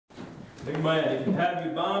Amen. If you have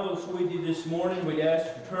your Bibles with you this morning, we'd ask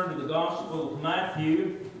you to turn to the Gospel of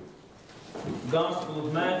Matthew. Gospel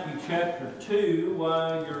of Matthew chapter 2.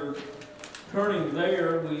 While you're turning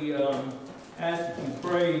there, we ask that you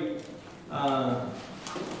pray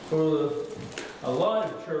for a lot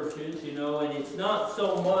of churches, and it's not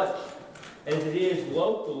so much as it is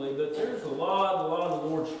locally, but there's a lot of the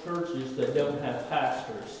Lord's churches that don't have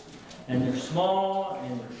pastors. And they're small,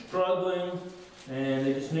 and they're struggling, and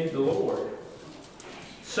they just need the Lord.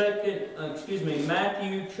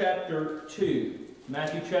 Matthew chapter 2.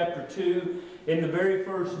 Matthew chapter 2, in the very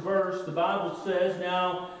first verse, the Bible says,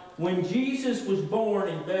 "Now, when Jesus was born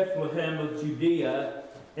in Bethlehem of Judea,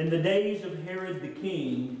 in the days of Herod the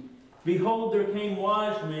king, behold, there came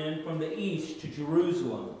wise men from the east to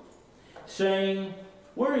Jerusalem, saying,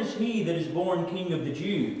 Where is he that is born King of the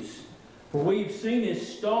Jews? For we have seen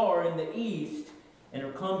his star in the east, and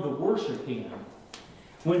are come to worship him.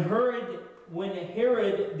 When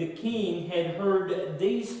Herod the king had heard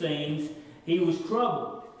these things, he was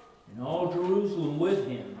troubled, and all Jerusalem with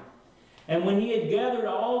him. And when he had gathered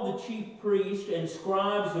all the chief priests and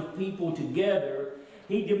scribes of people together,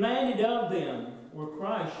 he demanded of them where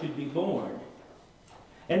Christ should be born.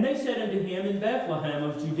 And they said unto him, In Bethlehem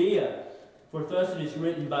of Judea, for thus it is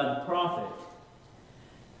written by the prophet,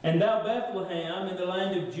 And thou, Bethlehem, in the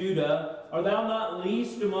land of Judah, art thou not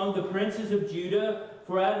least among the princes of Judah?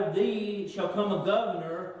 For out of thee shall come a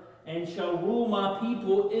governor, and shall rule my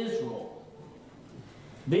people Israel.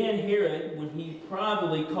 Then Herod, when he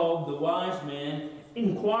privately called the wise men,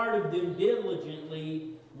 inquired of them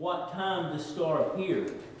diligently what time the star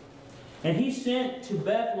appeared. And he sent to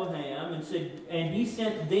Bethlehem, and he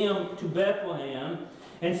sent them to Bethlehem,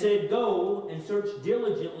 and said, Go and search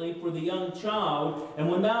diligently for the young child, and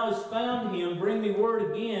when thou hast found him, bring me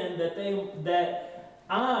word again that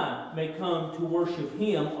I may come to worship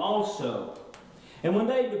him also. And when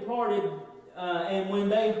they departed, and when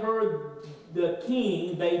they heard the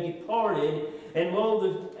king, they departed, and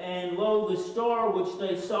lo, the star which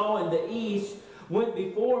they saw in the east went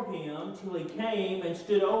before him till he came and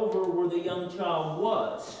stood over where the young child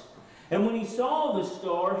was. And when he saw the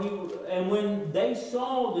star, when they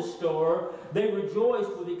saw the star, they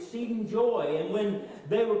rejoiced with exceeding joy. And when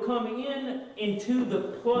they were coming into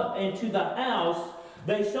the house,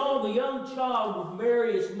 they saw the young child with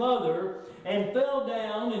Mary his mother, and fell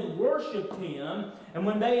down and worshipped him. And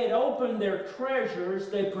when they had opened their treasures,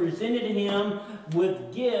 they presented him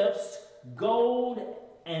with gifts, gold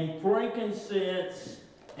and frankincense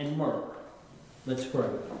and myrrh. Let's pray.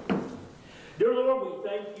 Dear Lord, we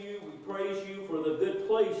thank you, we praise you for the good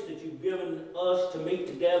place that you've given us to meet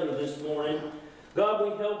together this morning. God,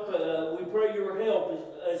 we pray your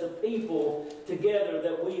help as a people together,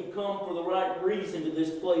 that we've come for the right reason to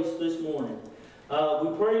this place this morning.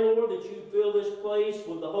 We pray, Lord, that you fill this place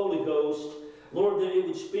with the Holy Ghost. Lord, that it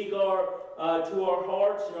would speak to our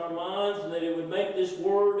hearts and our minds, and that it would make this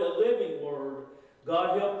word a living word.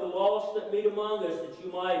 God, help the lost that meet among us, that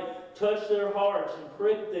you might touch their hearts and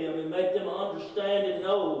prick them and make them understand and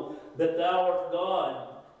know that thou art God.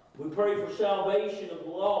 We pray for salvation of the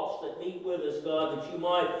lost that meet with us, God, that you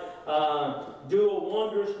might do a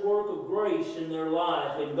wondrous work of grace in their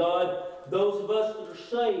life. And God, those of us that are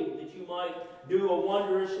saved, that you might do a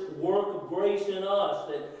wondrous work of grace in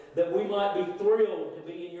us, that we might be thrilled to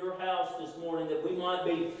be in your house this morning, that we might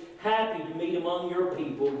be happy to meet among your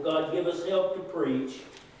people. God, give us help to preach.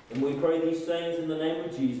 And we pray these things in the name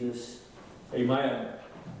of Jesus. Amen.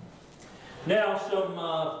 Now, some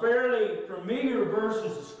fairly familiar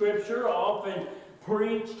verses of Scripture, often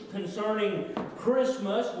preached concerning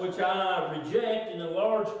Christmas, which I reject in a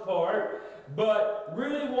large part, but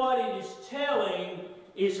really what it is telling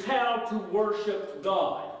is how to worship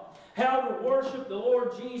God. How to worship the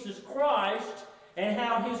Lord Jesus Christ, and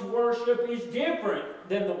how his worship is different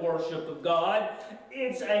than the worship of God.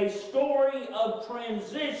 It's a story of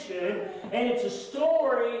transition, and it's a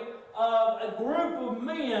story of a group of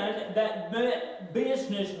men that meant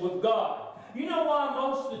business with God. You know why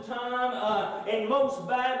most of the time, and most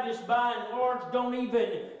Baptists by and large don't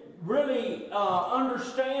even really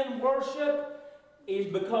understand worship, is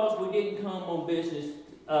because we didn't come on business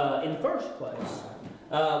in the first place.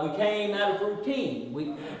 We came out of routine.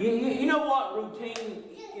 You know what routine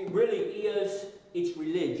really is? It's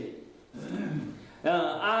religion.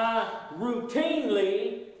 I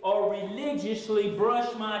routinely or religiously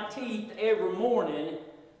brush my teeth every morning,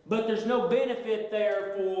 but there's no benefit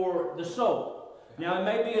there for the soul. Now, it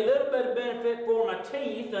may be a little bit of benefit for my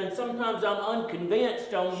teeth, and sometimes I'm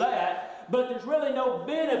unconvinced on that, but there's really no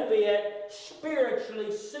benefit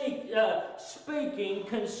spiritually speaking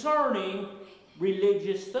concerning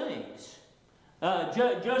religious things.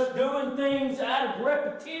 Just doing things out of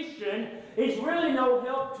repetition is really no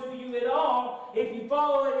help to you at all if you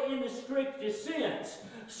follow it in the strictest sense.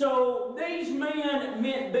 So these men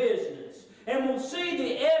meant business. And we'll see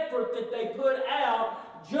the effort that they put out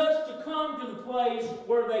just to come to the place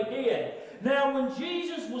where they did. Now, when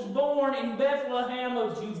Jesus was born in Bethlehem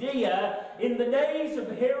of Judea, in the days of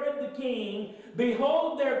Herod the king,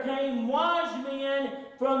 behold, there came wise men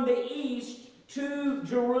from the east to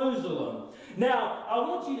Jerusalem. Now, I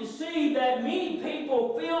want you to see that many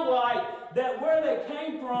people feel like that where they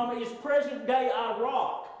came from is present-day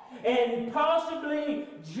Iraq. And possibly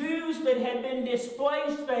Jews that had been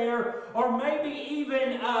displaced there, or maybe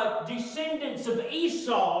even descendants of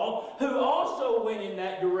Esau who also went in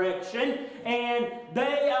that direction, and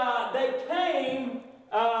they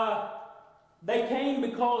came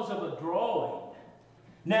because of a drawing.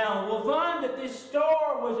 Now, we'll find that this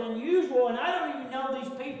star was unusual, and I don't even know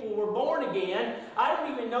these people were born again. I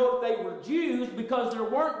don't even know if they were Jews, because there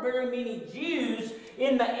weren't very many Jews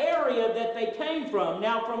in the area that they came from.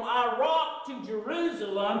 Now, from Iraq to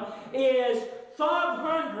Jerusalem is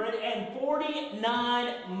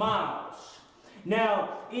 549 miles.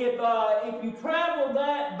 Now, if you travel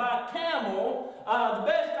that by camel, the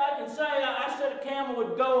best I can say, I said a camel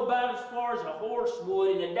would go about as far as a horse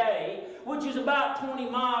would in a day, which is about 20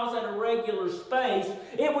 miles at a regular space.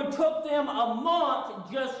 It would take them a month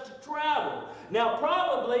just to travel. Now,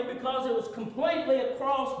 probably because it was completely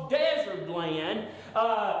across desert land,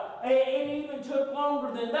 it even took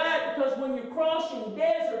longer than that, because when you're crossing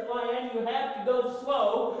desert land, you have to go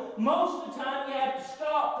slow. Most of the time, you have to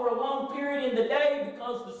stop for a long period in the day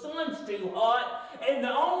because the sun's too hot, and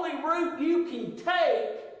the only route you can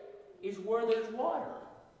take is where there's water.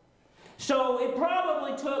 So it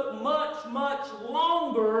probably took much, much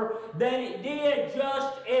longer than it did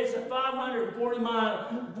just as a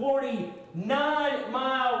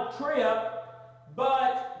 549-mile trip.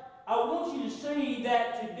 But I want you to see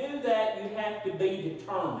that to do that, you have to be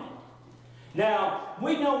determined. Now,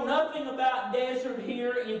 we know nothing about desert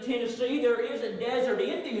here in Tennessee. There is a desert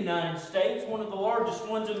in the United States, one of the largest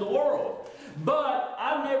ones in the world. But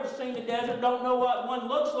I've never seen a desert, don't know what one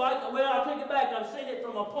looks like. Well, I'll take it back. I've seen it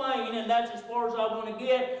from a plane, and that's as far as I want to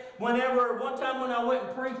get. One time when I went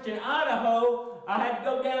and preached in Idaho, I had to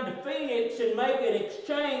go down to Phoenix and make an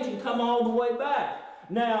exchange and come all the way back.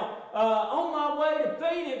 Now, on my way to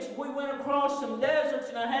Phoenix, we went across some deserts,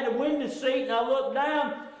 and I had a window seat, and I looked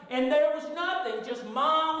down, and there was nothing, just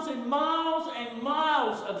miles and miles and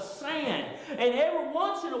miles of sand. And every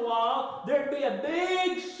once in a while, there'd be a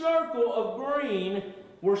big circle of green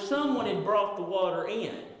where someone had brought the water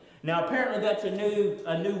in. Now, apparently that's a new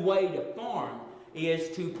way to farm, is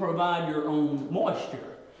to provide your own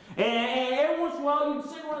moisture. And every once in a while, you'd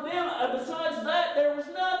see one of them. Besides that, there was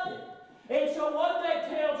nothing. And so what that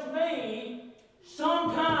tells me,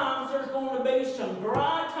 sometimes there's going to be some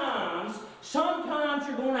dry times. Sometimes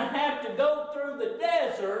you're going to have to go through the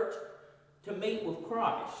desert to meet with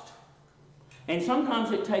Christ. And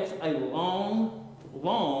sometimes it takes a long,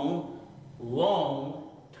 long, long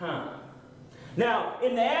time. Now,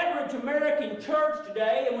 in the average American church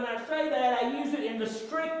today, and when I say that, I use it in the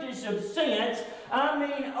strictest of sense, I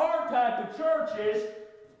mean our type of churches,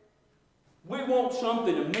 we want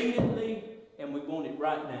something immediately, and we want it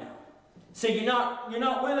right now. See, you're not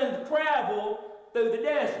willing to travel through the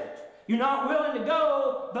desert. You're not willing to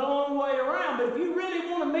go the long way around. But if you really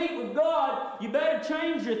want to meet with God, you better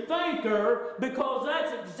change your thinker, because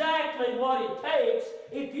that's exactly what it takes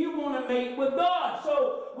if you want to meet with God.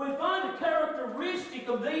 So we find a characteristic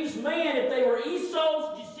of these men, if they were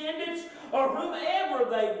Esau's descendants or whomever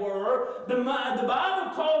they were, the Bible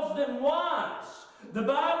calls them wise. The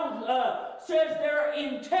Bible says they're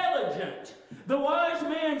intelligent. The wise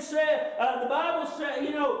man said, the Bible said,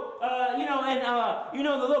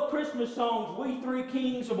 the little Christmas songs, We Three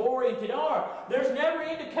Kings of Oriented are. There's never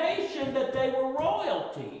indication that they were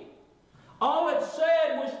royalty. All it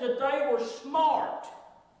said was that they were smart.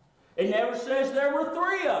 It never says there were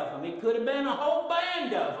three of them. It could have been a whole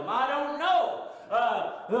band of them. I don't know.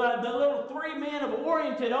 The little three men of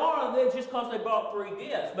Oriented are, that's just because they brought three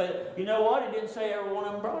gifts. But you know what? It didn't say every one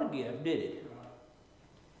of them brought a gift, did it?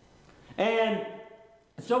 And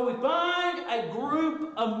so we find a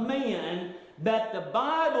group of men that the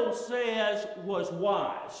Bible says was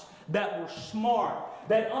wise, that were smart,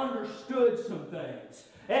 that understood some things.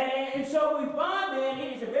 And so we find that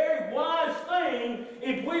it is a very wise thing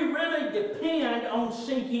if we really depend on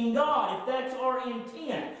seeking God, if that's our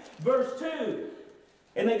intent. Verse 2,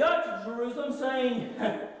 and they got to Jerusalem, saying,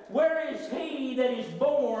 Where is he that is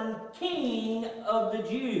born King of the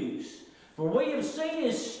Jews? For we have seen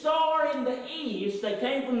his star in the east. They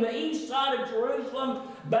came from the east side of Jerusalem,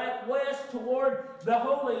 back west toward the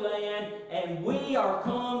Holy Land, and we are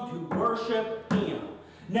come to worship him.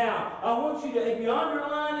 Now, I want you to, if you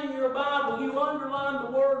underline in your Bible, you underline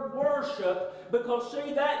the word worship, because,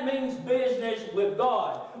 see, that means business with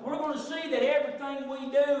God. We're going to see that everything we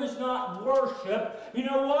do is not worship. You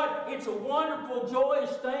know what? It's a wonderful,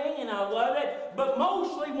 joyous thing, and I love it. But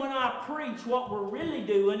mostly when I preach, what we're really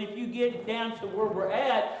doing, if you get it down to where we're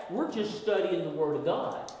at, we're just studying the Word of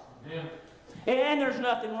God. Yeah. And there's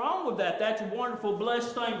nothing wrong with that. That's a wonderful,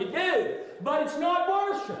 blessed thing to do. But it's not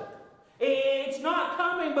worship. It's not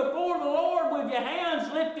coming before the Lord with your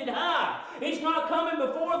hands lifted high. It's not coming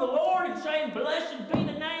before the Lord and saying, blessed be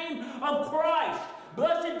the name of Christ.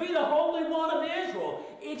 Blessed be the Holy One of Israel.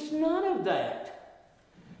 It's none of that.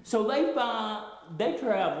 So they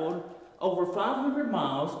traveled over 500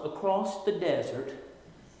 miles across the desert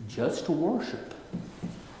just to worship.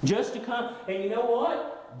 Just to come. And you know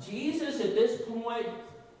what? Jesus at this point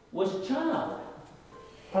was a child.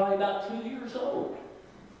 Probably about 2 years old.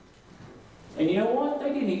 And you know what? They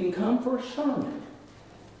didn't even come for a sermon.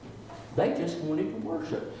 They just wanted to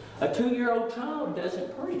worship. A 2-year-old child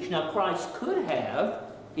doesn't preach. Now, Christ could have,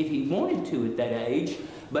 if he wanted to at that age,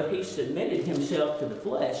 but he submitted himself to the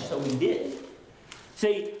flesh, so he didn't.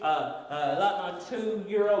 See, like my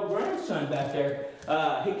 2-year-old grandson back there,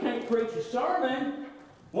 he can't preach a sermon.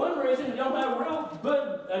 One reason he don't have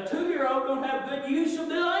a 2-year-old don't have good use of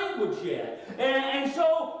the language yet. And so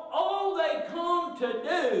all they come to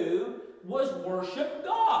do was worship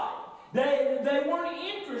God. They weren't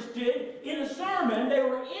interested in a sermon. They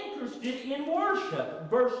were interested in worship.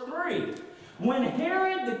 Verse 3. When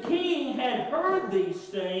Herod the king had heard these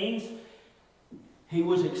things, he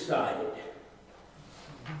was excited.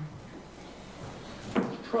 He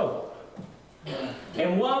was troubled.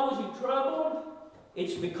 And why was he troubled?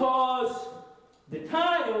 It's because the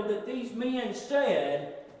title that these men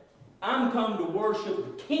said, I'm come to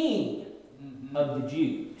worship the King of the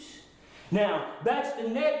Jews. Now, that's the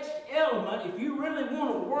next element. If you really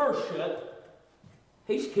want to worship,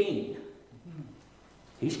 he's king.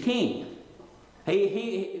 He's king.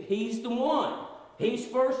 He's the one. He's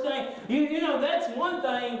first thing. You know, that's one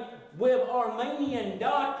thing with Armenian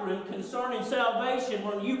doctrine concerning salvation,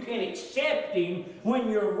 when you can accept him when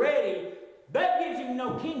you're ready. That gives him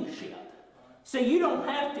no kingship. See, you don't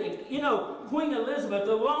have to, you know, Queen Elizabeth,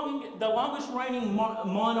 the longest reigning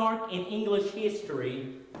monarch in English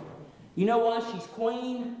history, you know why she's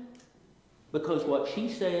queen? Because what she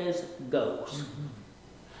says goes.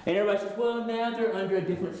 And everybody says, well, now they're under a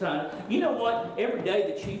different side. You know what? Every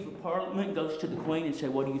day the Chief of Parliament goes to the Queen and says,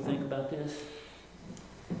 what do you think about this?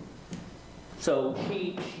 So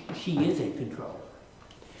she is in control.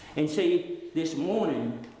 And see, this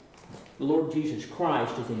morning, the Lord Jesus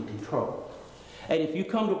Christ is in control. And if you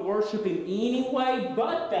come to worship him any way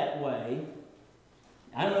but that way,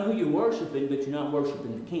 I don't know who you're worshiping, but you're not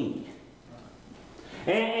worshiping the King.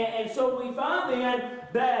 And so we find then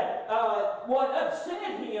that what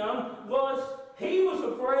upset him was he was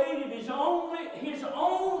afraid of his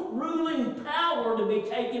own ruling power to be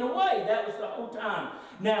taken away. That was the whole time.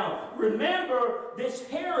 Now, remember, this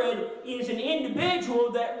Herod is an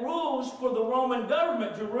individual that rules for the Roman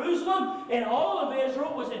government. Jerusalem and all of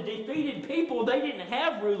Israel was a defeated people. They didn't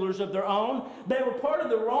have rulers of their own. They were part of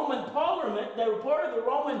the Roman Parliament. They were part of the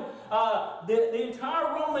Roman, the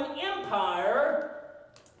entire Roman Empire.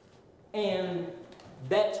 And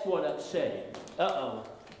that's what upset him. Uh-oh,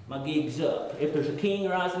 my gig's up. If there's a king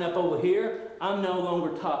rising up over here, I'm no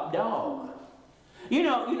longer top dog. You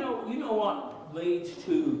know what leads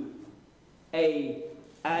to a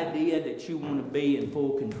idea that you want to be in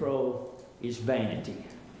full control is vanity.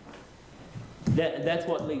 That's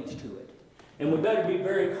what leads to it. And we better be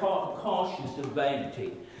very cautious of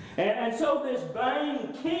vanity. And so this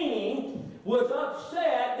vain king was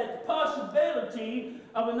upset that the possibility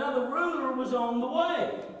of another ruler was on the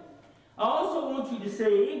way. I also want you to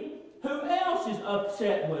see who else is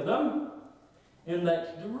upset with them, and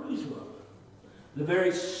that's Jerusalem, the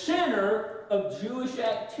very center of Jewish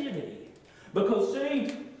activity. Because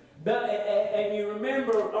see, and you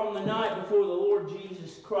remember on the night before the Lord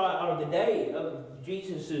Jesus Christ, or the day of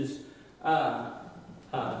Jesus'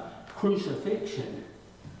 crucifixion,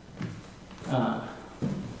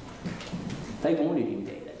 they wanted him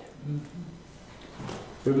dead.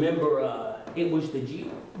 Remember, it was the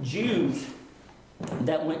Jews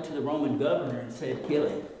that went to the Roman governor and said, kill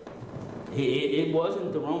him. It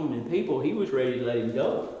wasn't the Roman people. He was ready to let him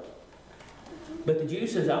go. But the Jew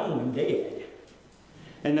says, I want him dead.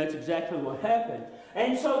 And that's exactly what happened.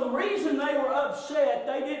 And so the reason they were upset,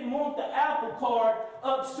 they didn't want the apple cart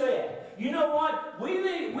upset. You know what? We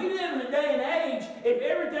live in a day and age, if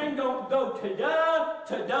everything don't go ta-da,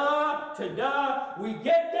 ta-da, ta-da, we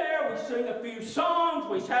get there, we sing a few songs,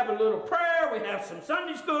 we have a little prayer, we have some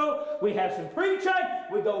Sunday school, we have some preaching,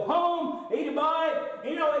 we go home, eat a bite.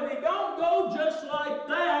 You know, if it don't go just like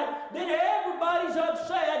that, then everybody's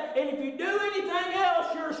upset, and if you do anything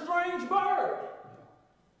else, you're a strange bird.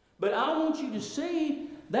 But I want you to see,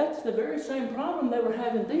 that's the very same problem they were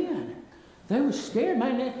having then. They were scared,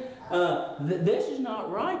 man. This is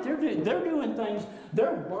not right. They're doing things.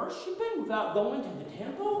 They're worshiping without going to the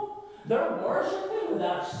temple. They're worshiping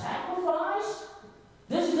without sacrifice.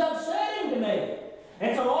 This is upsetting to me.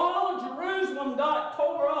 And so all of Jerusalem got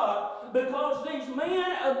tore up because these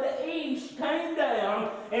men of the east came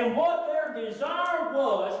down, and what their desire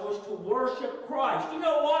was to worship Christ. You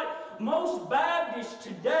know what? Most Baptists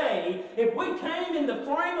today, if we came in the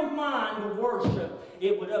frame of mind to worship,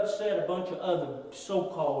 it would upset a bunch of other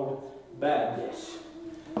so-called Baptists.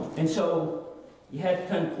 And so you have to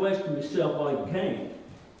kind of question yourself why you came.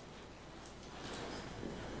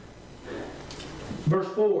 Verse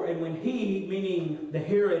 4, and when he, meaning the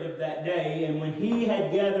Herod of that day, and when he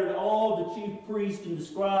had gathered all the chief priests and the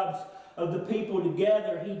scribes of the people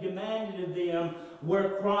together, he demanded of them where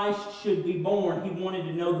Christ should be born. He wanted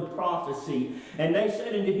to know the prophecy. And they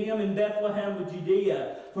said unto him, in Bethlehem of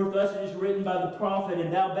Judea, for thus it is written by the prophet,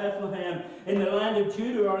 and thou Bethlehem, in the land of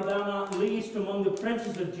Judah, art thou not least among the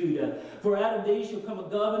princes of Judah? For out of thee shall come a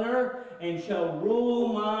governor, and shall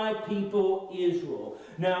rule my people Israel.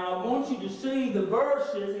 Now I want you to see the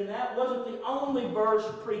verses, and that wasn't the only verse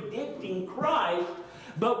predicting Christ,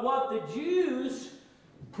 but what the Jews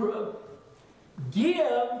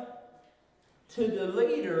give to the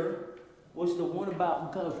leader was the one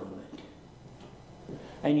about government.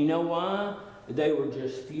 And you know why? They were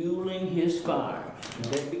just fueling his fire. You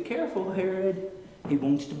better be careful, Herod. He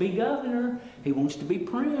wants to be governor. He wants to be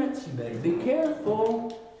prince. You better be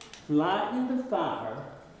careful. Lighting the fire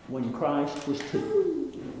when Christ was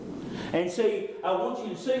too. And see, I want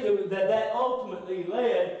you to see that ultimately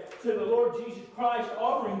led to the Lord Jesus Christ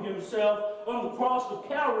offering himself on the cross of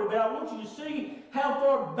Calvary. But I want you to see how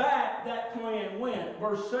far back that plan went.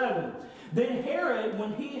 Verse 7. Then Herod,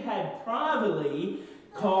 when he had privately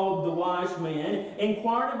called the wise men,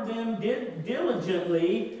 inquired of them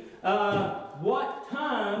diligently what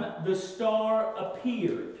time the star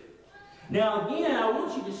appeared. Now again, I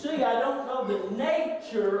want you to see, I don't know the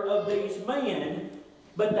nature of these men,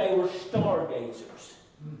 but they were stargazers.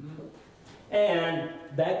 And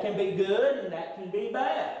that can be good and that can be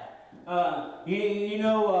bad.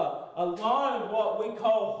 A lot of what we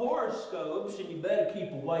call horoscopes, and you better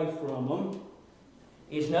keep away from them,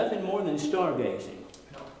 is nothing more than stargazing.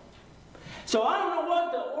 So I don't know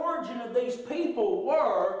what the origin of these people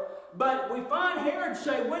were, but we find Herod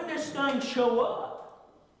say, when does this thing show up?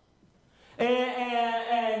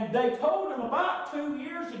 And they told him about 2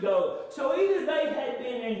 years ago. So either they had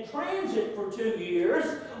been in transit for 2 years,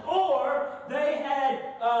 or they had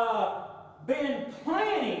been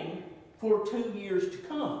planning for 2 years to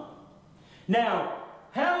come. Now,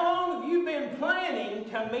 how long have you been planning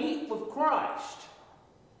to meet with Christ?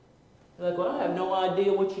 You're like, well, I have no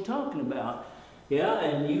idea what you're talking about. Yeah,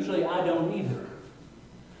 and usually I don't either.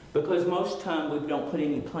 Because most time we don't put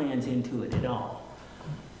any plans into it at all.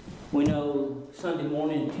 We know Sunday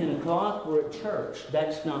morning at 10 o'clock we're at church.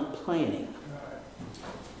 That's not planning.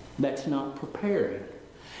 That's not preparing.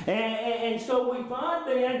 And so we find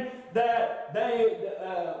then that they,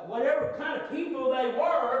 whatever kind of people they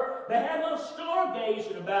were, they had a little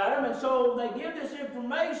stargazing about them. And so they give this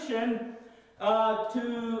information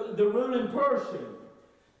to the ruling person.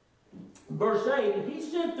 Verse 8, and he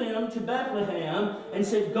sent them to Bethlehem and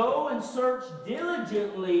said, go and search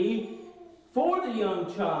diligently for the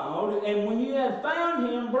young child, and when you have found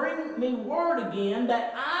him, bring me word again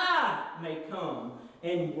that I may come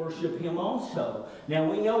and worship him also. Now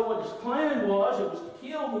we know what his plan was. It was to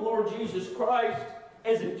kill the Lord Jesus Christ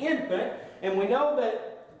as an infant, and we know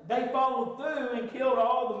that they followed through and killed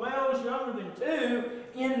all the males younger than 2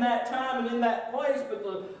 in that time and in that place, but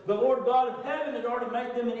the Lord God of heaven had already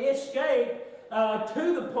made them an escape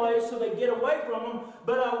to the place so they get away from them.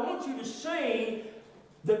 But I want you to see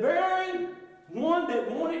the very one that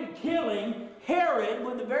wanted to kill him, Herod,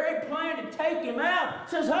 with the very plan to take him out,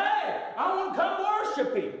 says, hey, I want to come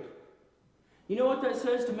worship him. You know what that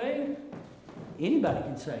says to me? Anybody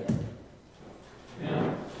can say it.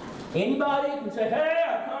 Yeah. Anybody can say, hey,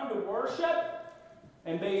 I come to worship,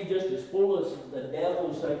 and be just as full as the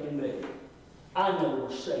devil as they can be. I know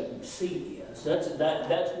where Satan's seat is. That's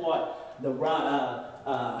what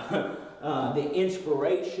the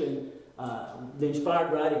inspiration, the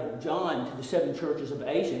inspired writing of John to the 7 churches of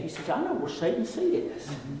Asia. He says, I know where Satan's seat is.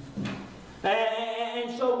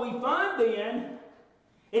 And so we find then,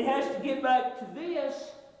 it has to get back to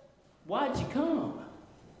this. Why did you come?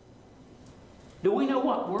 Do we know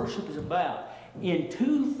what worship is about? In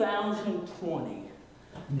 2020,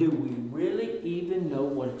 do we really even know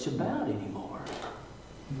what it's about anymore?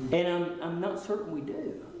 And I'm not certain we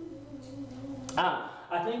do.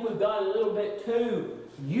 I think we've got a little bit too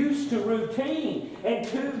used to routine and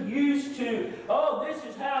too used to, oh, this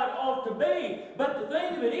is how it ought to be. But the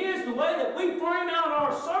thing of it is, the way that we frame out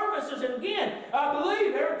our services, and again, I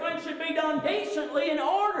believe everything should be done decently in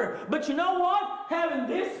order. But you know what? Having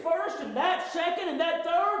this first and that second and that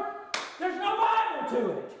third, there's no Bible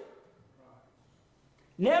to it.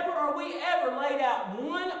 Never are we ever laid out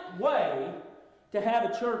one way to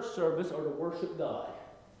have a church service or to worship God.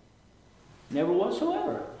 Never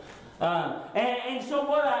whatsoever. And so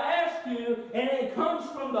what I ask you, and it comes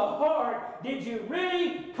from the heart, did you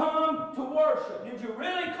really come to worship? Did you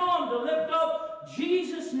really come to lift up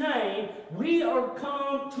Jesus' name? We are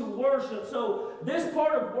come to worship. So this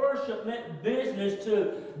part of worship meant business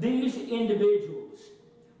to these individuals.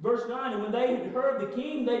 Verse 9, and when they had heard the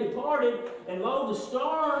king, they departed, and lo, the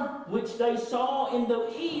star which they saw in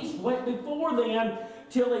the east went before them,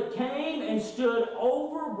 till it came and stood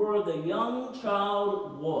over where the young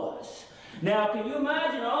child was. Now, can you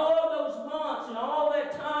imagine all those months and all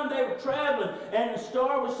that time they were traveling, and the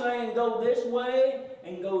star was saying, go this way,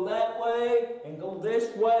 and go that way, and go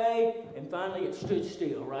this way, and finally it stood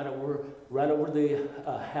still right over the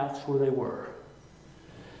house where they were.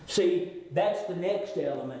 See, that's the next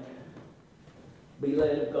element. Be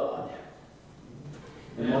led of God.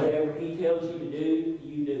 And whatever He tells you to do,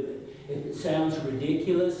 you do it. If it sounds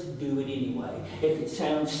ridiculous, do it anyway. If it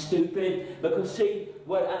sounds stupid, because see,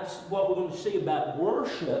 what we're going to see about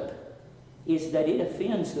worship is that it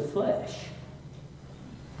offends the flesh.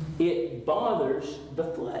 It bothers the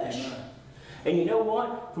flesh. And you know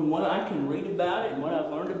what? From what I can read about it and what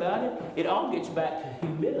I've learned about it, it all gets back to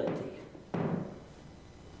humility.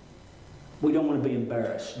 We don't want to be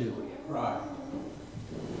embarrassed, do we? Right.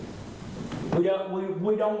 We don't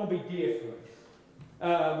want to be different.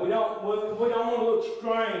 We don't want to look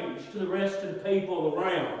strange to the rest of the people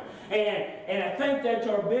around. And I think that's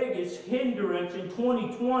our biggest hindrance in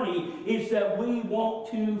 2020 is that we want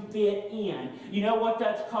to fit in. You know what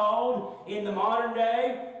that's called in the modern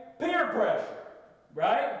day? Peer pressure,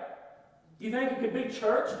 right? Do you think it could be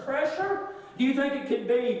church pressure? Do you think it could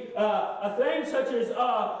be a thing such as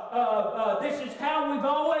this is how we've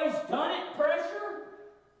always done it pressure?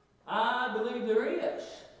 I believe there is.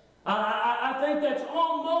 I think that's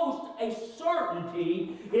almost a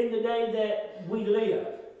certainty in the day that we live.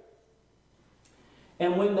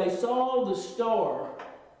 And when they saw the star,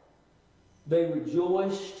 they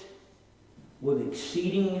rejoiced with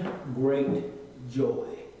exceeding great joy.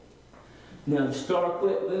 Now the star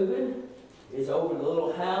quit moving. It's over the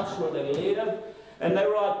little house where they live. And they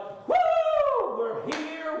were like, woo! We're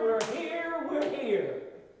here, we're here, we're here.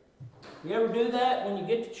 You ever do that when you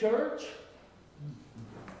get to church?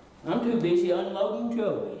 I'm too busy unloading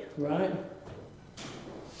Joey, right?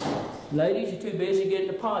 Ladies, you're too busy getting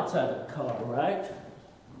the pots out of the car, right?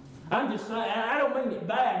 I'm just saying, I don't mean it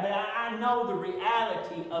bad, but I know the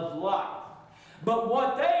reality of life. But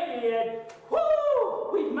what they did,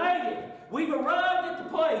 whoo, we've made it. We've arrived at the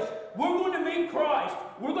place. We're going to meet Christ.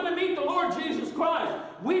 We're going to meet the Lord Jesus Christ.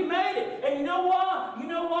 We've made it. And you know why? You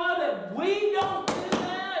know why that we don't do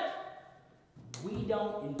that? We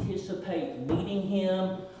don't anticipate meeting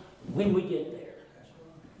Him when we get there.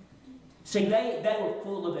 See, they were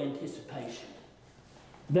full of anticipation.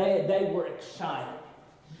 They were excited.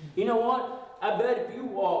 You know what? I bet if you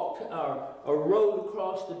walked a road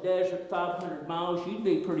across the desert 500 miles, you'd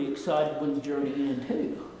be pretty excited when the journey ended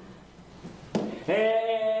too.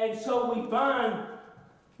 And so we find,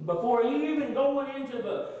 before even going into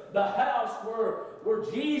the house where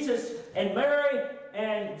Jesus and Mary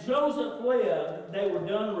and Joseph lived, they were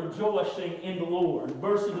done rejoicing in the Lord.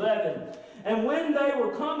 Verse 11, and when they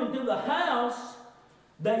were coming to the house,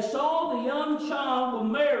 they saw the young child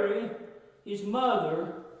with Mary, his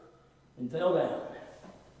mother, and fell down.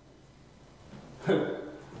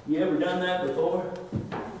 You ever done that before?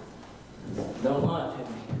 Don't lie to me.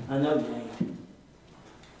 I know you ain't.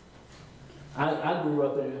 I grew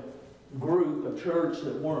up in a group, a church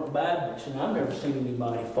that weren't Baptist, and I've never seen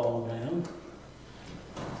anybody fall down.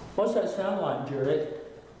 What's that sound like, Jared?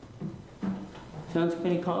 Sounds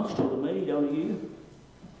Pentecostal to me, don't you?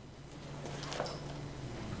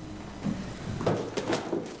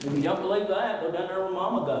 If you don't believe that, go down there where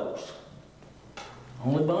Mama goes.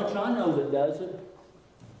 Only bunch I know that does it.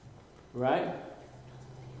 Right?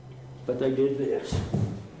 But they did this.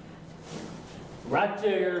 Right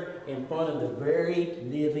there in front of the very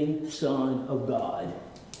living Son of God.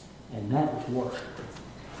 And that was worship.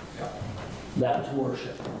 That was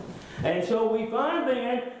worship. And so we find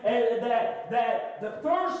then that the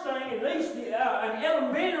first thing, at least an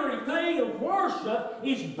elementary thing of worship,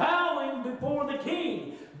 is bowing before the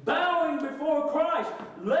King. Bowing before Christ,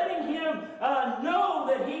 letting Him know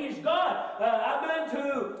that He is God. I've been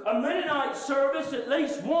to a Mennonite service at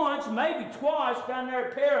least once, maybe twice, down there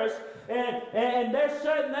at Paris, and they're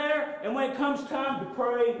sitting there, and when it comes time to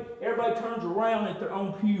pray, everybody turns around at their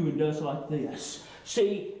own pew and does like this.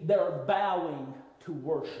 See, they're bowing to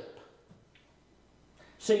worship.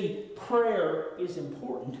 See, prayer is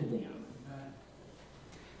important to them.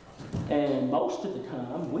 And most of the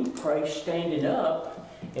time, we pray standing up,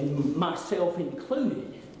 and myself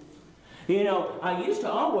included. You know, I used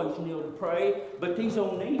to always kneel to pray, but these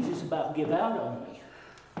old knees just about give out on me.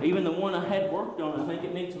 Even the one I had worked on, I think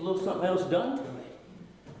it needs a little something else done to it.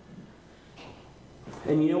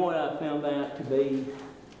 And you know what I found that to be?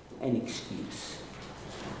 An excuse.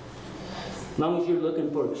 As long as you're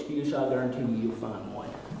looking for an excuse, I guarantee you you'll find one.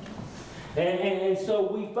 And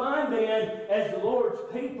so we find then, as the Lord's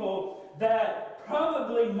people, that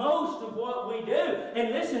probably most of what we do, and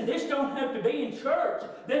listen, this don't have to be in church.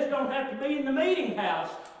 This don't have to be in the meeting house.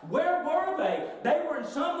 Where were they? They were in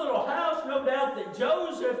some little house, no doubt, that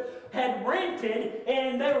Joseph had rented,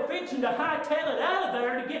 and they were fixing to hightail it out of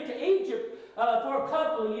there to get to Egypt for a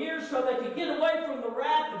couple of years so they could get away from the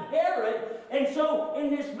wrath of Herod. And so in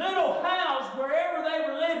this little house, wherever they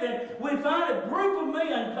were living, we find a group of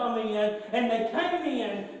men come in, and they came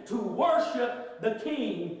in to worship the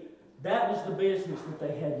King. That was the business that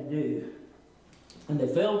they had to do. And they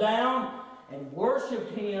fell down and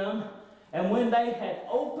worshiped Him. And when they had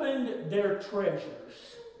opened their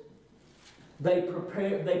treasures, they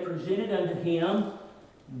presented unto Him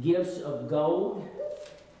gifts of gold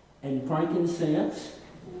and frankincense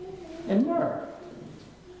and myrrh.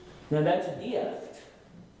 Now that's a gift.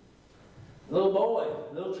 Little boy,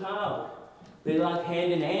 little child, be like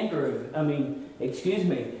handing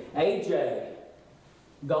AJ,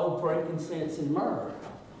 gold, frankincense, and myrrh.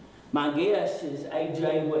 My guess is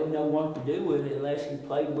AJ wouldn't know what to do with it unless he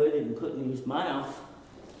played with it and put it in his mouth.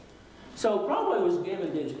 So probably was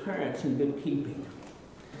given to his parents in good keeping.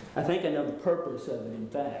 I think I know the purpose of it, in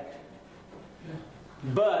fact.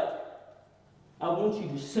 But I want you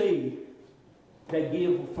to see they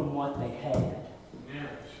give from what they had.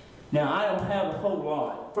 Now, I don't have a whole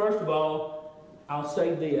lot. First of all, I'll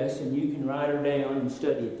say this, and you can write her down and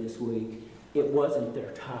study it this week. It wasn't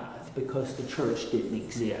their tithe because the church didn't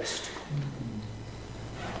exist.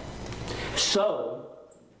 So,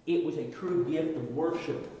 it was a true gift of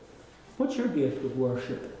worship. What's your gift of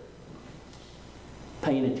worship?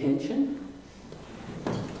 Paying attention?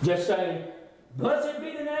 Just saying, blessed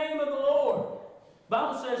be the name of the Lord. The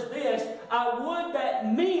Bible says this, I would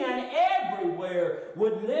that men everywhere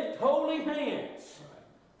would lift holy hands.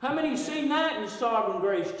 How many have seen that in the Sovereign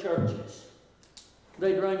Grace churches?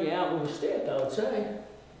 They'd run you out with a stick, I would say.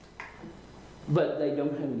 But they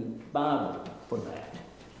don't have any Bible for that.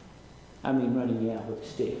 I mean, running you out with a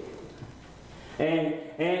stick.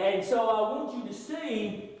 And so I want you to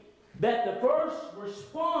see that the first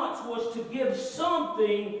response was to give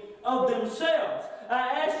something of themselves.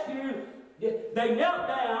 I ask you, they knelt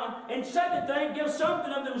down and said that they'd give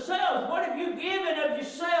something of themselves. What have you given of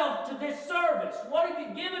yourself to this service? What have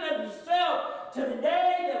you given of yourself to the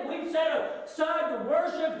day that we've set aside to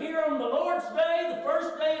worship here on the Lord's Day, the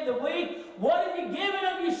first day of the week? What have you given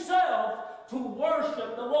of yourself to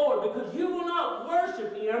worship the Lord? Because you will not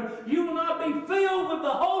worship Him, you will not be filled with the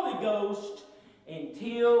Holy Ghost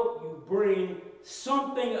until you bring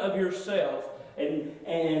something of yourself and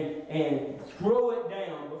throw it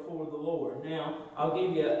down before the Lord. Now, I'll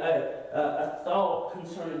give you a thought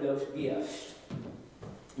concerning those gifts.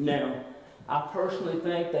 Now, I personally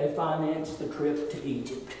think they financed the trip to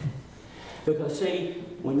Egypt. Because, see,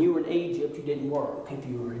 when you were in Egypt, you didn't work if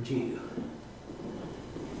you were a Jew.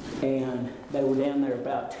 And they were down there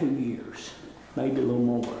about 2 years, maybe a little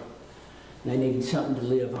more. They needed something to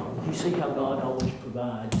live on. You see how God always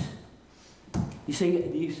provides. Do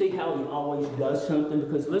you see how He always does something?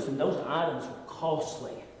 Because listen, those items were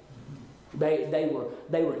costly. They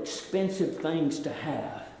were expensive things to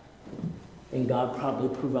have. And God probably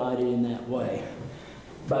provided in that way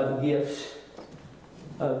by the gifts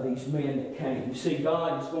of these men that came. You see,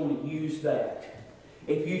 God is going to use that.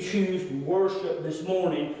 If you choose to worship this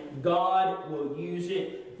morning, God will use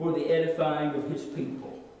it for the edifying of his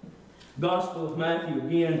people. Gospel of Matthew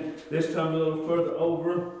again, this time a little further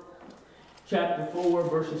over. Chapter 4,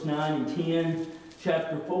 verses 9 and 10.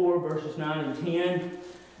 Chapter 4, verses 9 and 10.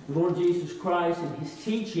 The Lord Jesus Christ in his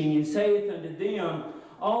teaching, and saith unto them,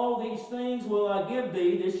 all these things will I give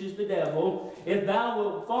thee, this is the devil, if thou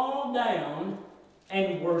wilt fall down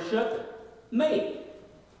and worship me.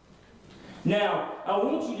 Now, I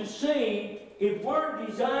want you to see, if we're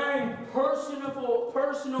desiring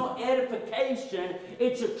personal edification,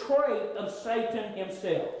 it's a trait of Satan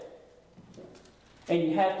himself. And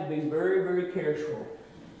you have to be very, very careful.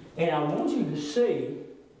 And I want you to see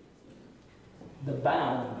the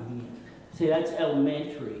bowing again. See, that's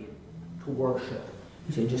elementary to worship.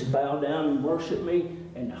 He said, just bow down and worship me,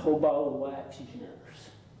 and the whole ball of wax is yours.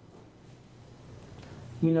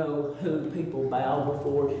 You know who people bow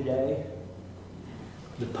before today?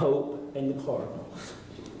 The Pope and the Cardinals.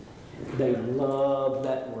 They love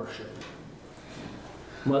that worship.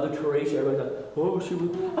 Mother Teresa, everybody thought, oh, she was.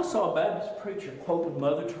 I saw a Baptist preacher quoting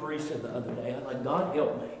Mother Teresa the other day. I was like, God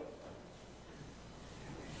help me.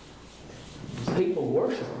 People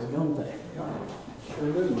worship her, don't they?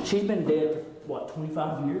 Sure do. She's been dead for, what,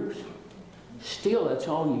 25 years? Still, that's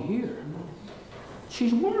all you hear.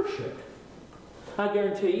 She's worshipped. I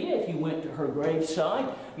guarantee you, if you went to her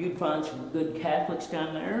gravesite, you'd find some good Catholics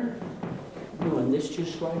down there doing this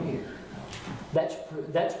just right here.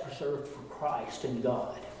 That's preserved for Christ and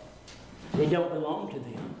God. They don't belong to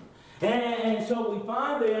them. And so we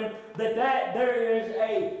find then that there is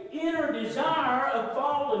an inner desire of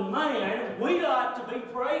fallen man. We like to be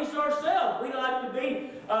praised ourselves. We like to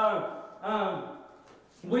be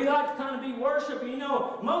kind of be worshiping. You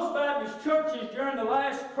know, most Baptist churches during the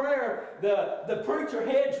last prayer, the preacher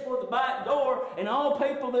heads for the back door, and all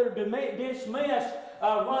people that are dismissed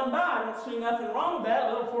run by. I don't see nothing wrong with that,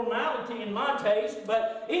 a little formality in my taste.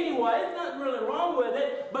 But anyway, there's nothing really wrong with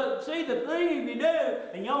it. But see, the thing you do,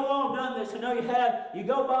 and y'all all done this, I know you have, you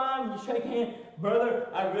go by and you shake hands, brother,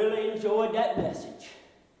 I really enjoyed that message.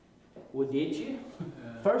 Well, did you?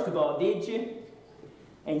 First of all, did you?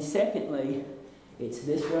 And secondly, it's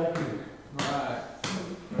this right here.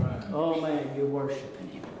 Right. Oh man, you're worshiping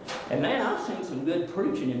him. And man, I've seen some good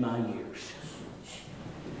preaching in my years.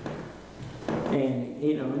 And,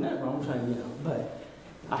 you know, isn't that wrong saying, you know, but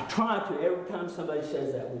I try to, every time somebody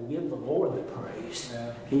says that, we'll give the Lord the praise.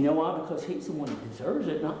 Yeah. You know why? Because he's the one who deserves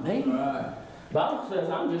it, not me. Right. The Bible says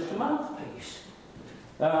I'm just a mouthpiece.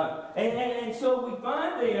 And so we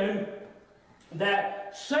find then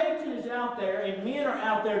that Satan is out there and men are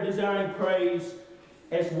out there desiring praise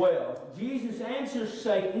as well. Jesus answers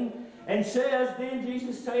Satan and says, then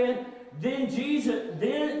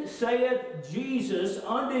saith Jesus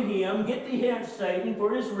unto him, get thee hence, Satan,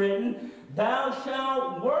 for it is written, thou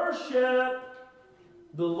shalt worship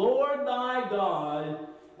the Lord thy God,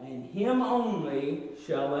 and him only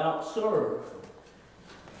shalt thou serve.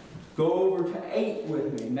 Go over to 8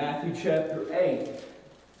 with me, Matthew chapter 8.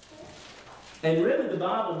 And really the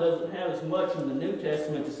Bible doesn't have as much in the New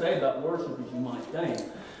Testament to say about worship as you might think.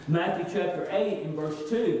 Matthew chapter 8 and verse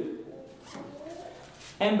 2.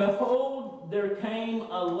 And behold, there came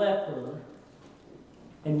a leper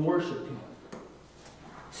and worshipped him,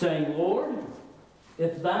 saying, Lord,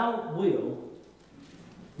 if thou wilt,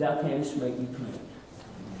 thou canst make me clean.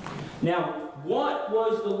 Now, what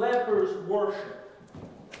was the leper's worship?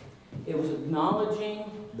 It was acknowledging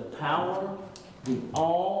the power, the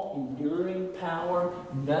all-enduring power,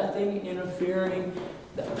 nothing interfering,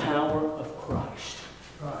 the power of Christ.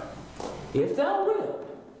 Right. If thou wilt,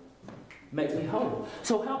 make me whole.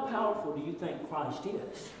 So how powerful do you think Christ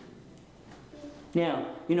is? Now,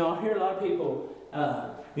 you know, I hear a lot of people,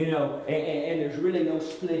 you know, and there's really no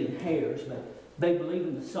splitting hairs, but they believe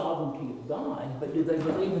in the sovereignty of God, but do they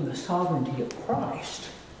believe in the sovereignty of Christ?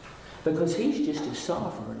 Because he's just as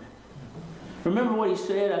sovereign. Remember what he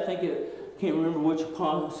said? I think can't remember which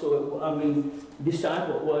apostle,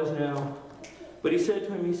 disciple it was now. But he said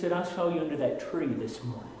to him, he said, I saw you under that tree this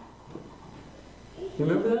morning. You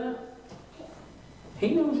remember that?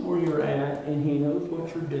 He knows where you're at, and he knows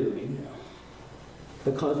what you're doing.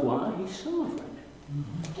 Because why? He's sovereign.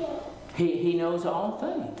 He knows all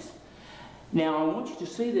things. Now, I want you to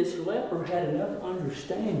see this leper had enough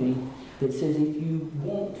understanding that says if you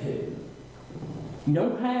want to, you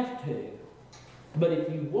don't have to, but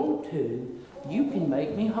if you want to, you can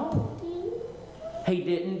make me whole. He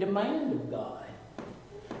didn't demand of God.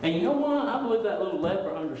 And you know what? I believe that little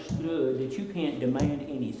leper understood that you can't demand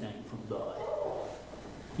anything from God.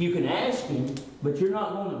 You can ask him, but you're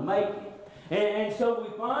not going to make it. And so we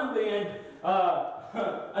find then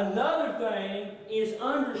Another thing is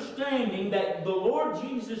understanding that the Lord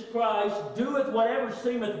Jesus Christ doeth whatever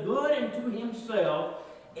seemeth good unto himself.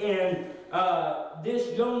 And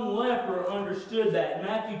this young leper understood that.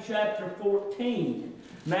 Matthew chapter 14.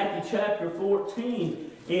 Matthew chapter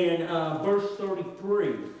 14 in verse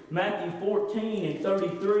 33. Matthew 14 and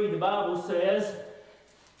 33, the Bible says,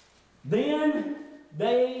 "Then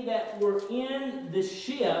they that were in the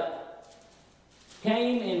ship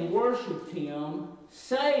came and worshipped him,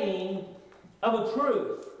 saying, Of a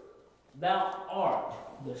truth, thou art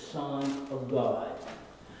the Son of God."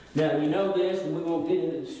 Now, you know this, and we won't get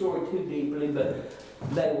into the story too deeply, but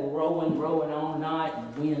they were rowing all night,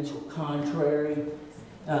 and the winds were contrary.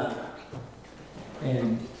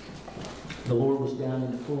 And the Lord was down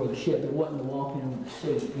in the floor of the ship. It wasn't the walking on the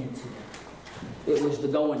sea incident. It was the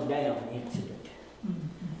going down incident.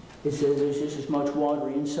 It says there's just as much water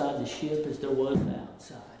inside the ship as there was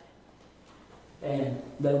outside. And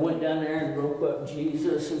they went down there and broke up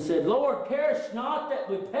Jesus and said, "Lord, carest not that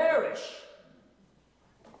we perish?"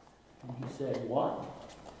 And he said, "What?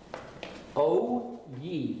 O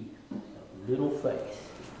ye of little faith."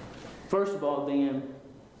 First of all, then,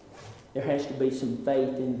 there has to be some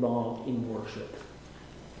faith involved in worship.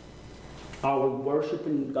 Are we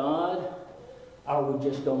worshiping God? Are we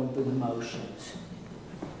just going through the motions?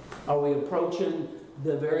 Are we approaching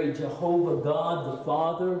the very Jehovah God, the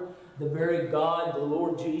Father, the very God, the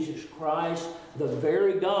Lord Jesus Christ, the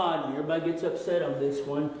very God, and everybody gets upset on this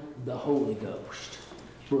one, the Holy Ghost?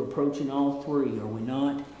 We're approaching all three, are we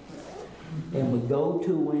not? And we go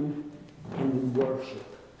to Him and we worship.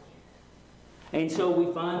 And so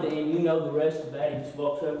we find that, and you know the rest of that, he just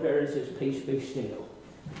walks up there and says, "Peace be still."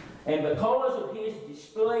 And because of his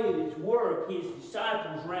display of his work, his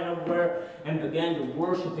disciples ran over there and began to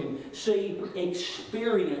worship him. See,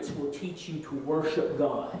 experience will teach you to worship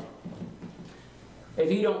God.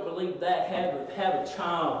 If you don't believe that, have a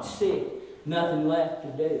child sick, nothing left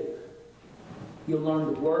to do. You'll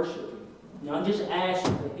learn to worship him. Not just ask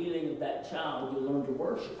for the healing of that child, you'll learn to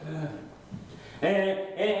worship him.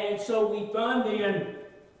 And so we find then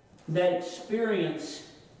that experience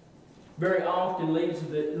very often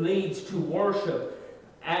leads to worship.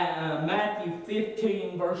 Matthew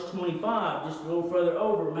 15, verse 25, just a little further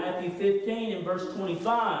over, Matthew 15 and verse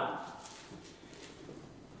 25.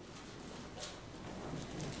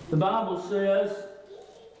 The Bible says,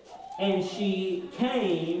 "And she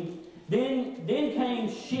came, then came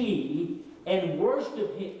she and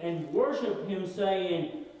worshipped him,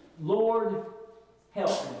 saying, Lord,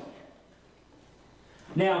 help me."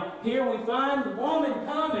 Now, here we find the woman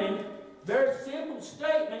coming. Very simple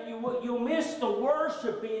statement. You'll miss the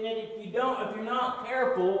worship in it if you're not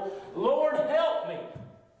careful. Lord, help me.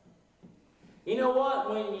 You know what?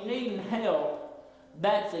 When you need help,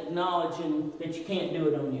 that's acknowledging that you can't do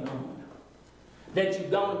it on your own. That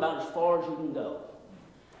you've gone about as far as you can go.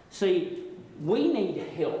 See, we need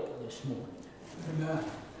help this morning. Amen.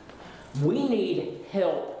 We need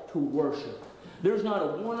help to worship. There's not a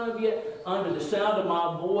one of you under the sound of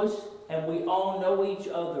my voice, and we all know each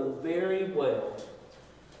other very well.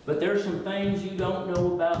 But there's some things you don't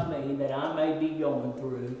know about me that I may be going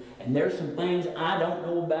through, and there's some things I don't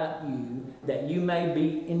know about you that you may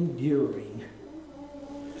be enduring.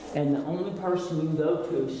 And the only person you can go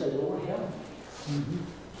to is say, Lord, help me.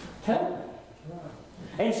 Help me.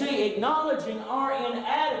 And see, acknowledging our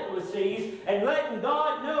inadequacies and letting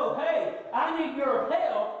God know, hey, I need your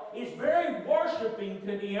help, is very worshiping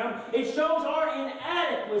to Him. It shows our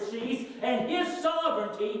inadequacies and His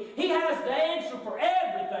sovereignty. He has the answer for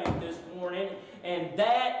everything this morning, and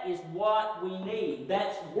that is what we need.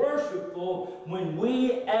 That's worshipful when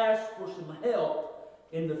we ask for some help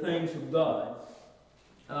in the things of God.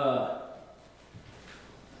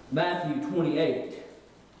 Matthew 28.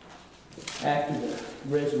 After the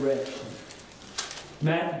resurrection.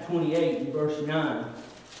 Matthew 28 and verse 9.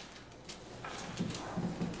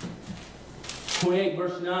 28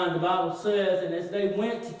 verse 9, the Bible says, "And as they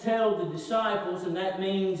went to tell the disciples," and that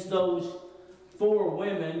means those 4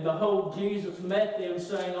 women, "behold, Jesus met them,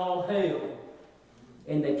 saying, All hail.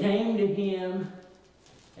 And they came to Him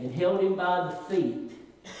and held Him by the feet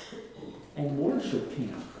and worshipped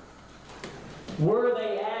Him." Where are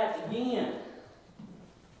they at again?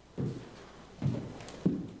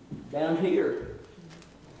 Down here,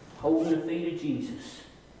 holding the feet of Jesus.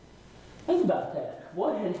 Think about that.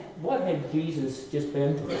 What had Jesus just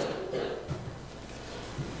been through?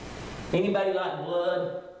 Anybody like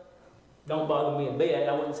blood? Don't bother me a bit.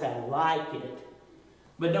 I wouldn't say I like it,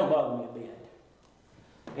 but don't bother me a bit.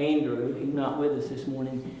 Andrew, he's not with us this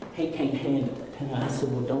morning. He can't handle it. And I said,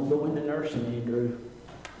 well, don't go into nursing, Andrew.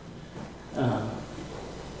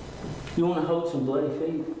 You want to hold some bloody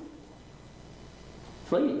feet?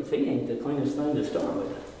 Feet ain't the cleanest thing to start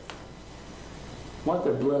with. What,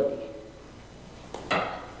 they're bloody.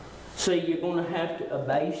 See, you're going to have to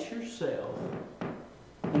abase yourself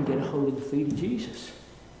and get a hold of the feet of Jesus.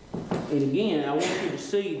 And again, I want you to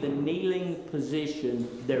see the kneeling position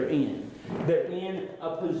they're in. They're in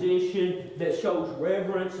a position that shows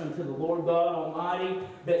reverence unto the Lord God Almighty,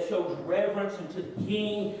 that shows reverence unto the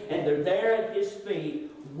King, and they're there at His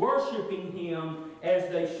feet, worshiping Him as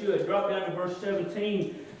they should. Drop down to verse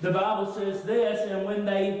 17. The Bible says this, and when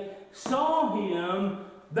they saw Him,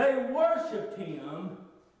 they worshiped Him,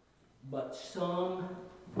 but some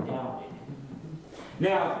doubted.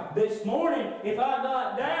 Now, this morning, if I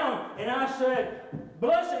got down and I said,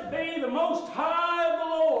 "Blessed be the Most High of the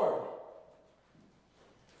Lord,"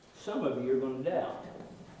 some of you are going to doubt.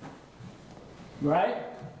 Right?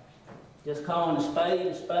 Just calling a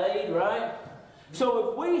spade, right? So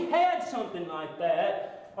if we had something like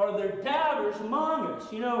that, are there doubters among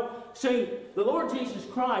us? You know, see, the Lord Jesus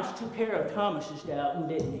Christ took care of Thomas's doubting,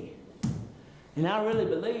 didn't He? And I really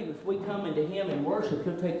believe if we come into Him and worship,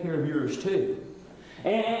 He'll take care of yours too.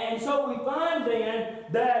 And so we find then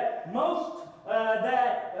that a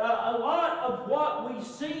lot of what we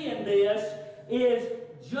see in this is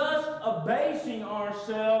just abasing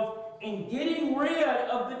ourselves and getting rid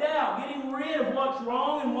of the doubt, getting rid of what's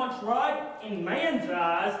wrong and what's right in man's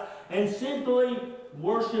eyes, and simply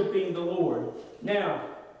worshiping the Lord. Now,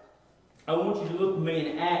 I want you to look with me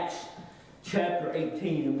in Acts chapter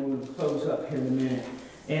 18, and we're going to close up here in a minute.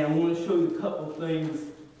 And I want to show you a couple of things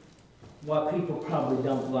why people probably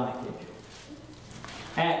don't like it.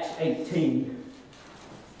 Acts 18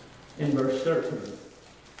 in verse 13.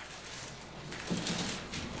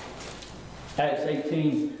 Acts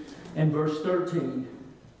 18 and verse 13.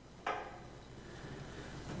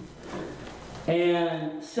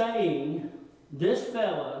 And saying, "This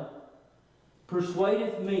fellow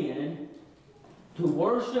persuadeth men to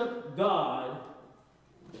worship God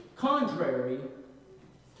contrary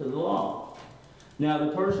to the law." Now,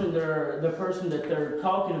 the person that they're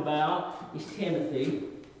talking about is Timothy.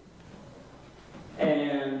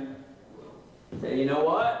 And say, you know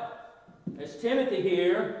what? It's Timothy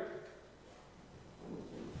here.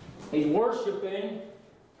 He's worshiping,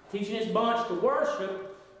 teaching his bunch to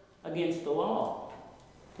worship against the law.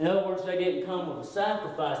 In other words, they didn't come with a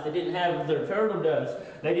sacrifice. They didn't have their turtle doves.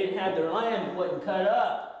 They didn't have their lamb that wasn't cut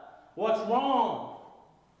up. What's wrong?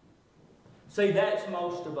 See, that's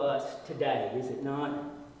most of us today, is it not?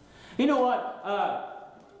 You know what?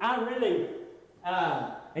 I really,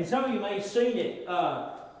 and some of you may have seen it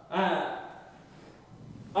on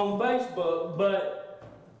Facebook, but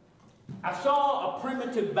I saw a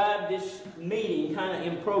primitive Baptist meeting kind of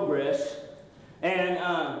in progress, and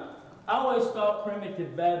I always thought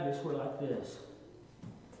primitive Baptists were like this.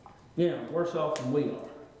 You know, worse off than we are.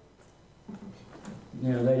 You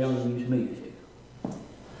know, they don't use music.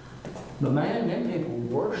 But man, them people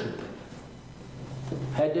worshiping.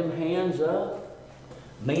 Had them hands up,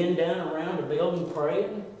 men down around the building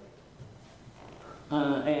praying.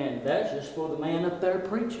 And that's just for the man up there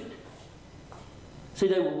preaching. See,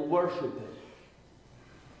 they were worshiping.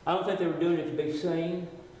 I don't think they were doing it to be seen.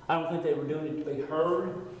 I don't think they were doing it to be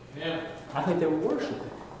heard. Yeah. I think they were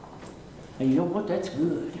worshiping. And you know what? That's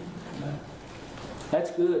good.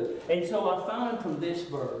 That's good. And so I found from this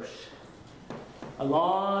verse, a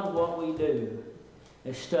lot of what we do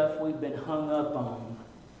is stuff we've been hung up on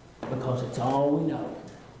because it's all we know.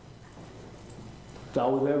 It's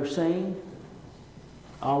all we've ever seen,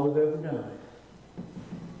 all we've ever done.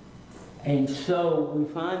 And so we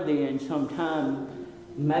find then sometime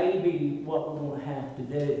maybe what we're going to have to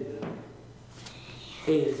do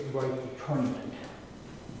is break the trend.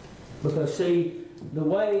 Because see, the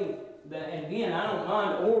way that, and again, I don't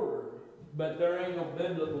mind order, but there ain't no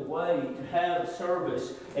biblical way to have a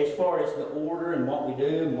service as far as the order and what we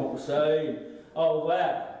do and what we say and all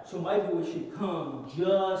that. So maybe we should come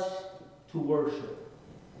just to worship,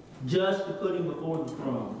 just to put Him before the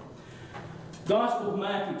throne. Gospel of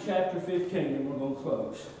Matthew chapter 15, and we're going to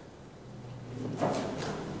close.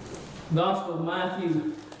 Gospel of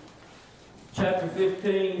Matthew chapter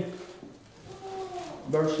 15,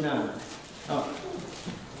 verse 9. Oh.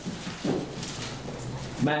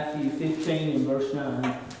 Matthew 15 and verse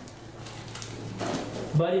 9.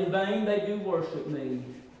 But in vain they do worship me,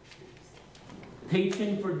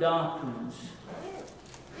 teaching for doctrines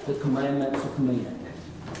the commandments of men.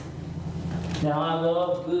 Now I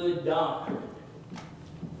love good doctrine.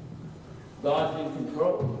 God's in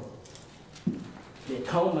control. The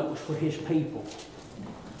atonement was for His people.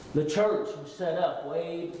 The church was set up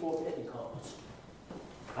way before Pentecost.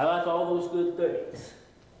 I like all those good things.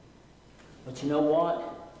 But you know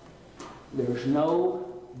what? There's no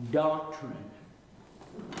doctrine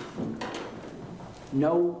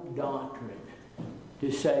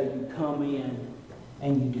to say you come in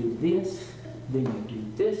and you do this, then you do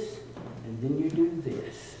this, and then you do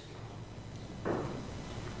this.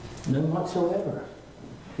 None whatsoever.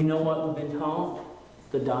 You know what we've been taught?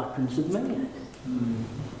 The doctrines of man.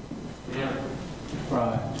 Yeah.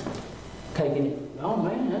 Right. Taking it, oh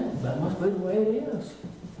man, that must be the way it is.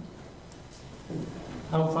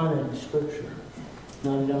 I don't find it in Scripture.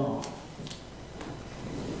 Not at all.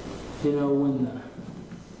 You know, when the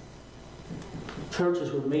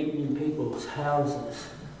churches were meeting in people's houses,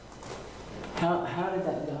 how did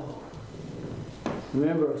that go?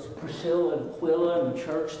 Remember Priscilla and Aquila and the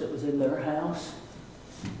church that was in their house?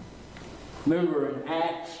 Remember in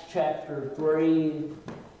Acts chapter 3,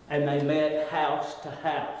 and they met house to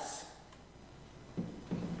house.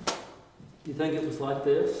 You think it was like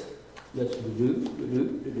this? Let's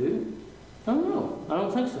do. I don't know. I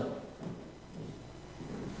don't think so.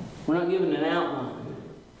 We're not given an outline,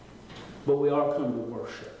 but we are come to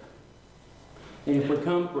worship. And if we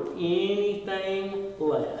come for anything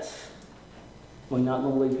less, we're not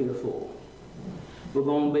going to leave here full. We're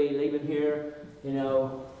going to be leaving here, you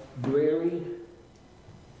know, dreary.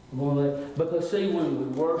 Because see, when we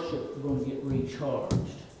worship, we're going to get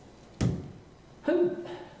recharged.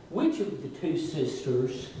 Which of the two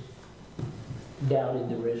sisters doubted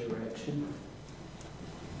the resurrection?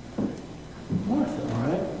 Martha,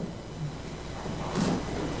 right?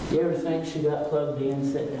 You ever think she got plugged in,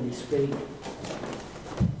 sitting at his feet?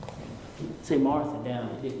 See, Martha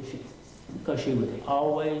doubted, didn't she? Because she was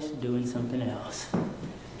always doing something else.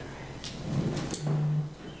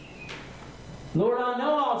 Lord, I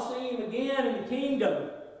know I'll see him again in the kingdom.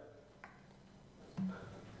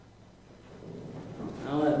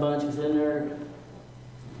 All that bunch was in there.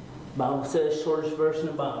 The Bible says, shortest verse in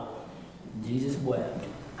the Bible. Jesus wept.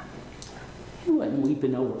 He wasn't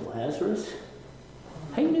weeping over Lazarus.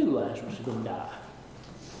 He knew Lazarus was going to die.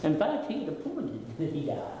 In fact, he had appointed that he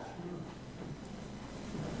die.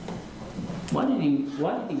 Why did he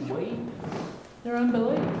weep? Their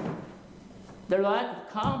unbelief. Their lack of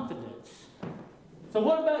confidence. So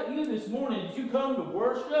what about you this morning? Did you come to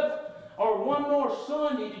worship? Or one more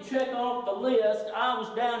Sunday to check off the list? I was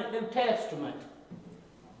down at New Testament.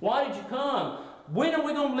 Why did you come? When are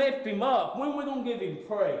we going to lift him up? When are we going to give him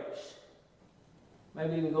praise?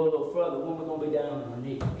 Maybe even go a little further. When are we going to be down on our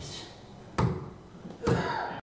knees?